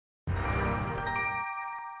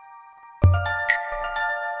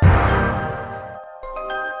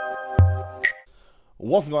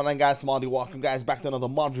What's going on, guys? Marty, welcome guys back to another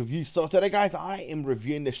mod review. So today guys, I am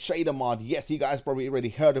reviewing the shader mod. Yes, you guys probably already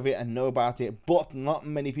heard of it and know about it, but not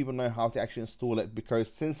many people know how to actually install it,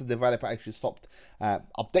 because since the developer actually stopped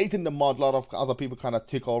updating the mod, a lot of other people kind of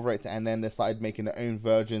took over it and then they started making their own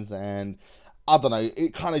versions, and I don't know,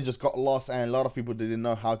 it kind of just got lost, and a lot of people didn't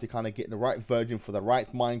know how to kind of get the right version for the right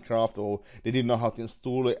Minecraft, or they didn't know how to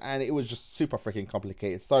install it, and it was just super freaking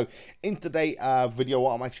complicated. So in today's video,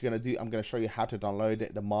 what I'm actually going to do, I'm going to show you how to download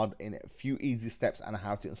it, the mod, in a few easy steps, and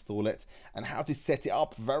how to install it and how to set it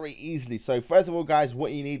up very easily. So first of all guys,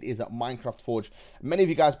 what you need is a Minecraft Forge. Many of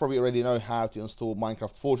you guys probably already know how to install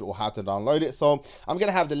Minecraft Forge or how to download it, so I'm going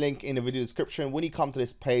to have the link in the video description. When you come to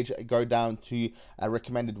this page, go down to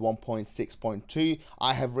recommended 1.6.2.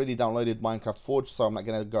 I have already downloaded Minecraft Forge, so I'm not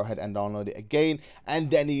going to go ahead and download it again.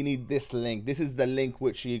 And then you need this link. This is the link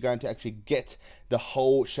which you're going to actually get the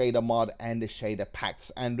whole shader mod and the shader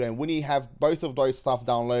packs. And then when you have both of those stuff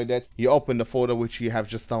downloaded, you open the folder which you have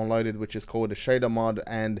just downloaded, which is called the shader mod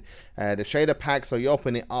and the shader pack. So you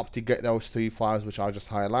open it up to get those two files which I just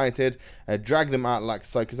highlighted, drag them out like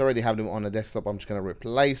so, because I already have them on the desktop. I'm just going to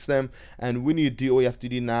replace them, and when you do, all you have to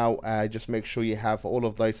do now, just make sure you have all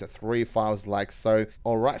of those three files like so.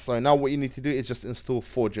 Alright, so now what you need to do is just install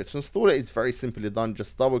Forge. To install it, it's very simply done.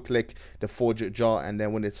 Just double click the Forge jar, and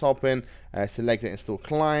then when it's open, select the install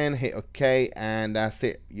client, hit OK, and that's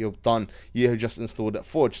it. You're done. You have just installed that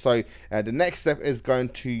Forge. So the next step is going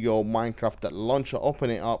to your Minecraft launcher, open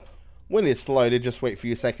it up. When it's loaded, just wait for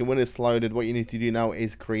a second. When it's loaded, what you need to do now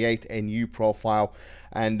is create a new profile,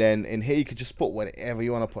 and then in here you could just put whatever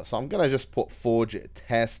you want to put. So I'm gonna just put Forge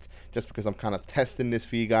test, just because I'm kind of testing this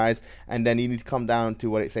for you guys. And then you need to come down to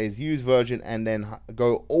what it says use version, and then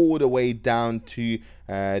go all the way down to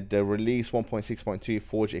the release 1.6.2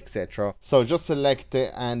 Forge, etc. So just select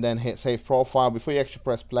it and then hit save profile. Before you actually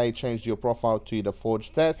press play, change your profile to the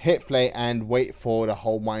Forge test, hit play, and wait for the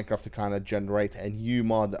whole Minecraft to kind of generate a new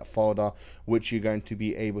mod folder which you're going to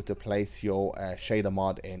be able to place your shader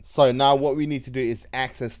mod in. So now what we need to do is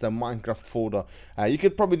access the Minecraft folder. You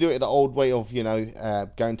could probably do it the old way of, you know,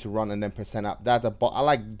 going to run and then present up data, but I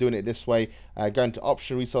like doing it this way. Go into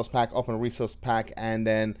option resource pack, open resource pack, and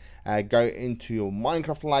then go into your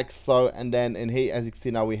Minecraft like so. And then in here, as you can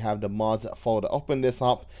see, now we have the mods folder. Open this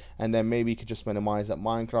up, and then maybe you could just minimize that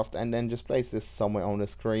Minecraft and then just place this somewhere on the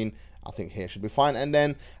screen. I think here should be fine. And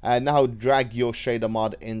then now drag your shader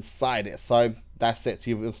mod inside it. So that's it.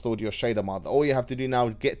 You've installed your shader mod. All you have to do now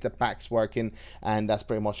is get the packs working, and that's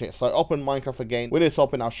pretty much it. So open Minecraft again. When it's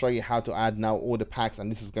open, I'll show you how to add now all the packs,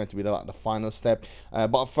 and this is going to be the final step.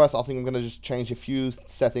 But first, I think I'm going to just change a few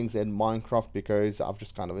settings in Minecraft, because I've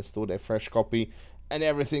just kind of installed a fresh copy and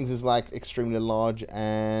everything is like extremely large.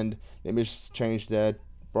 And let me just change the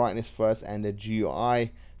brightness first and the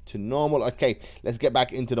GUI to normal. Okay, let's get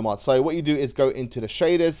back into the mod. So what you do is go into the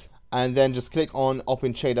shaders, and then just click on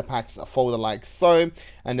open shader packs folder like so,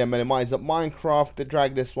 and then minimize up Minecraft,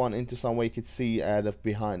 drag this one into somewhere you could see the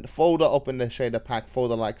behind the folder, open the shader pack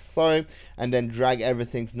folder like so, and then drag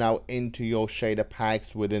everything's now into your shader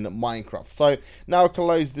packs within Minecraft. So now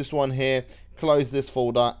close this one here, close this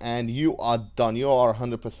folder, and you are done. You are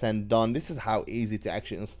 100% done. This is how easy to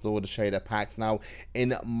actually install the shader packs now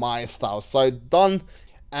in my style. So done.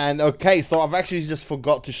 And okay, so I've actually just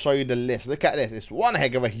forgot to show you the list. Look at this. It's one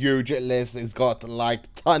heck of a huge list. It's got like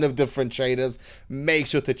a ton of different shaders. Make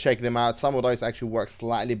sure to check them out. Some of those actually work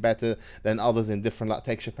slightly better than others in different like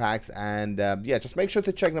texture packs. And yeah, just make sure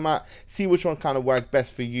to check them out. See which one kind of worked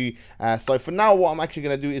best for you. So for now, what I'm actually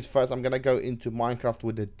going to do is first I'm going to go into Minecraft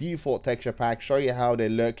with the default texture pack. Show you how they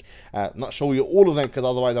look. Not show you all of them, because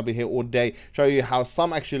otherwise I'll be here all day. Show you how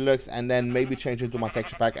some actually looks, and then maybe change it to my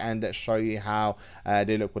texture pack and show you how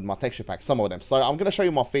they look with my texture pack, some of them. So I'm going to show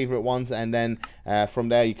you my favorite ones, and then from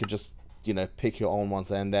there you could just, you know, pick your own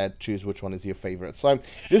ones and choose which one is your favorite. So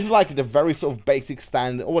this is like the very sort of basic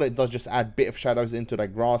standard. All it does, just add a bit of shadows into the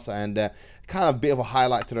grass and kind of a bit of a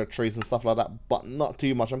highlight to the trees and stuff like that, but not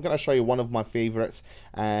too much. I'm going to show you one of my favorites,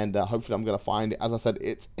 and hopefully I'm going to find it. As I said,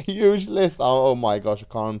 it's a huge list. Oh my gosh,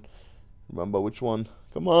 I can't remember which one.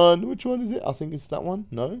 Come on, which one is it? I think it's that one.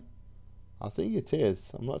 No, I think it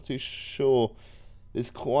is. I'm not too sure. There's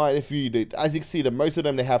quite a few. As you can see, most of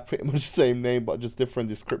them, they have pretty much the same name, but just different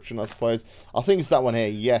description, I suppose. I think it's that one here.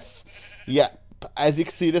 Yes. Yeah. As you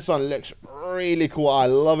can see, this one looks really cool. I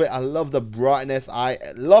love it. I love the brightness. I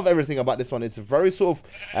love everything about this one. It's very sort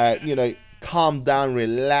of, you know, calm down,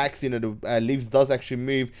 relax. You know, the leaves does actually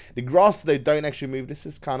move. The grass, they don't actually move. This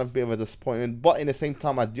is kind of a bit of a disappointment, but in the same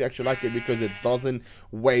time I do actually like it because it doesn't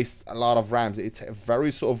waste a lot of RAM. It's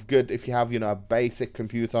very sort of good if you have, you know, a basic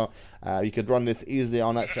computer. You could run this easily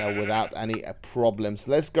on it without any problems.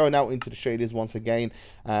 Let's go now into the shaders once again.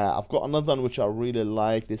 I've got another one which I really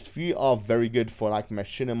like. This few are very good for like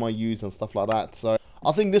machinima use and stuff like that. So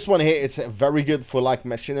I think this one here is very good for like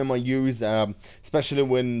machinima use, especially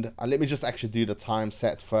when let me just actually do the time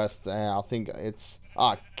set first. I think it's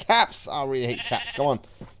caps. I really hate caps. Come on,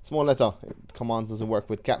 small letter. Commands doesn't work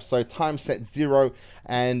with caps. So time set 0,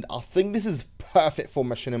 and I think this is perfect for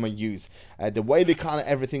machinima use. The way the kind of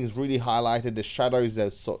everything is really highlighted, the shadows,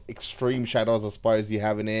 the sort of extreme shadows I suppose you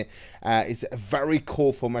have in here, it's very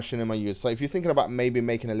cool for machinima use. So if you're thinking about maybe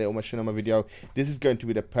making a little machinima video, this is going to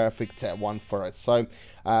be the perfect one for it. So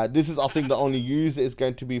this is, I think, the only use is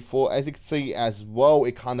going to be for, as you can see as well,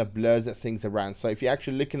 it kind of blurs things around. So if you're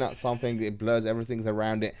actually looking at something, it blurs everything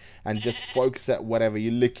around it and just focus at whatever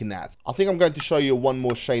you're looking at. I think I'm going to show you one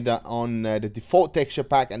more shader on the default texture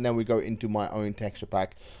pack, and then we go into my own texture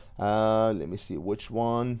pack. Let me see which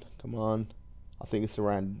one. Come on, I think it's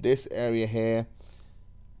around this area here.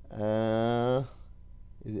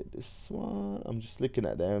 Is it this one? I'm just looking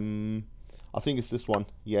at them. I think it's this one.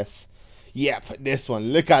 Yes. Yep, this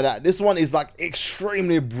one. Look at that. This one is like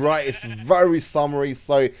extremely bright. It's very summery.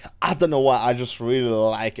 So I don't know why, I just really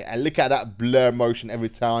like it. And look at that blur motion every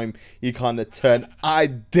time you kind of turn. I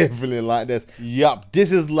definitely like this. Yep,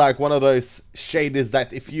 this is like one of those shaders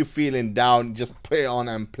that if you're feeling down, just put it on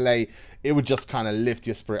and play. It would just kind of lift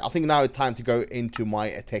your spirit. I think now it's time to go into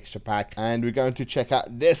my texture pack, and we're going to check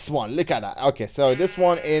out this one. Look at that. Okay, so this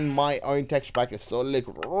one in my own texture pack is still look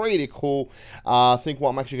really cool. I think what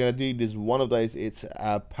I'm actually going to do is one of those. It's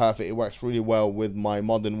perfect. It works really well with my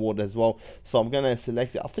modern world as well. So I'm going to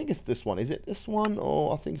select it. I think it's this one. Is it this one?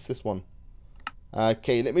 Or I think it's this one.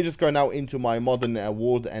 Okay, let me just go now into my modern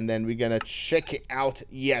world, and then we're gonna check it out.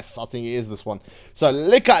 Yes, I think it is this one. So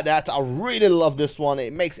look at that. I really love this one.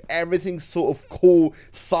 It makes everything sort of cool,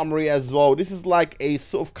 summery as well. This is like a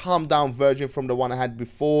sort of calm down version from the one I had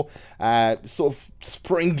before, sort of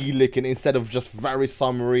springy looking instead of just very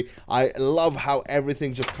summery. I love how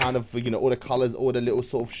everything just kind of, you know, all the colors, all the little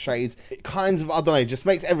sort of shades, it kinds of, I don't know, it just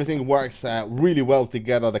makes everything works really well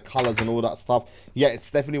together, the colors and all that stuff. Yeah,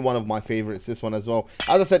 it's definitely one of my favorites, this one as well.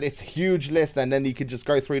 As I said, it's a huge list, and then you could just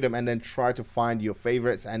go through them and then try to find your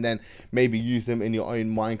favorites and then maybe use them in your own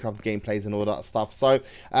Minecraft gameplays and all that stuff. So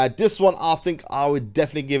this one, I think I would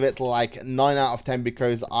definitely give it like 9 out of 10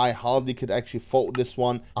 because I hardly could actually fault this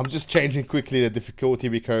one. I'm just changing quickly the difficulty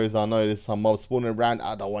because I know there's some mobs spawning around.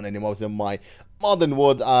 I don't want any mobs in my modern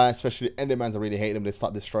world, especially Endermans. I really hate them. They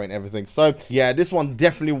start destroying everything. So yeah, this one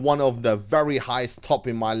definitely one of the very highest top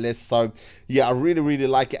in my list. So yeah, I really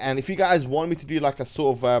like it. And if you guys want me to do like a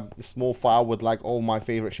sort of small file with like all my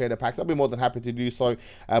favorite shader packs, I'll be more than happy to do so.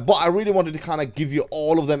 But I really wanted to kind of give you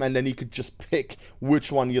all of them, and then you could just pick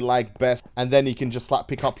which one you like best, and then you can just like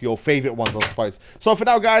pick up your favorite ones, I suppose. So for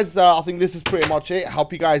now, guys, I think this is pretty much it. I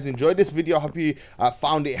hope you guys enjoyed this video. I hope you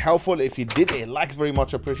found it helpful. If you did, a like's very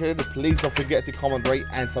much appreciated. Please don't forget to comment, rate,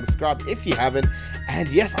 and subscribe if you haven't. And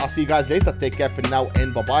yes, I'll see you guys later. Take care for now,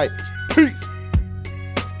 and bye bye. Peace.